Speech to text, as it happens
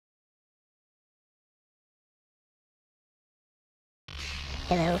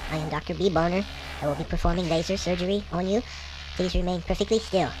Hello, I am Dr. B. Boner. I will be performing laser surgery on you. Please remain perfectly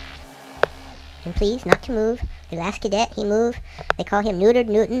still. And please, not to move. The last cadet, he moved. They call him Neutered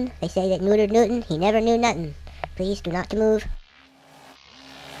Newton. They say that Neutered Newton, he never knew nothing. Please do not to move.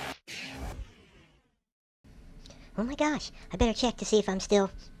 Oh my gosh, I better check to see if I'm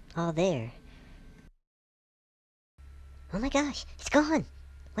still all there. Oh my gosh, it's gone.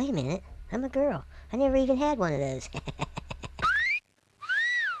 Wait a minute, I'm a girl. I never even had one of those.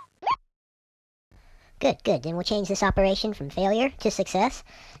 Good. Then we'll change this operation from failure to success.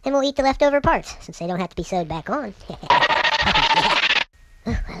 Then we'll eat the leftover parts, since they don't have to be sewed back on.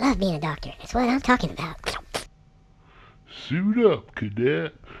 Oh, I love being a doctor. That's what I'm talking about. Suit up,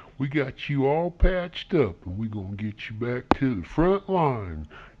 cadet. We got you all patched up, and we're gonna get you back to the front line.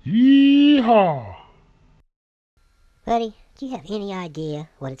 Yeehaw! Buddy, do you have any idea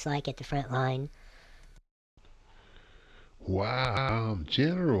what it's like at the front line? Wow, I'm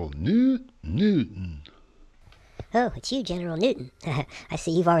General Newton. Oh, it's you, General Newton. I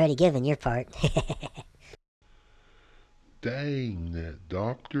see you've already given your part. Dang, that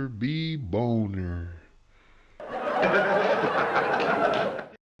Dr. B. Boner.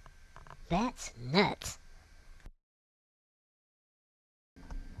 That's nuts.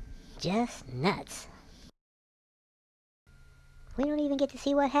 Just nuts. We don't even get to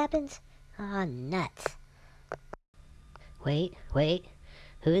see what happens? Aw, nuts. Wait.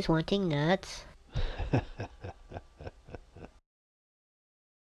 Who's wanting nuts?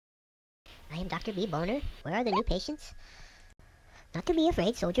 I am Dr. B. Boner. Where are the new patients? Not to be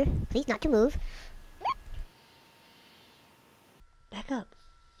afraid, soldier. Please not to move. Back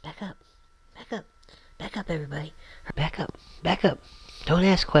up, everybody. Back up. Don't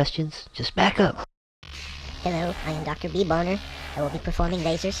ask questions, just back up. Hello, I am Dr. B. Boner. I will be performing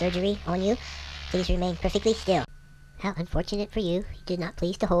laser surgery on you. Please remain perfectly still. How unfortunate for you. You did not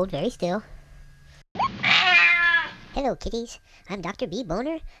please to hold very still. Hello, kitties. I'm Dr. B.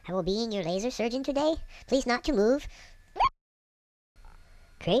 Boner. I will be your laser surgeon today. Please not to move.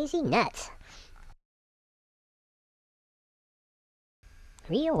 Crazy nuts.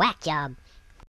 Real whack job.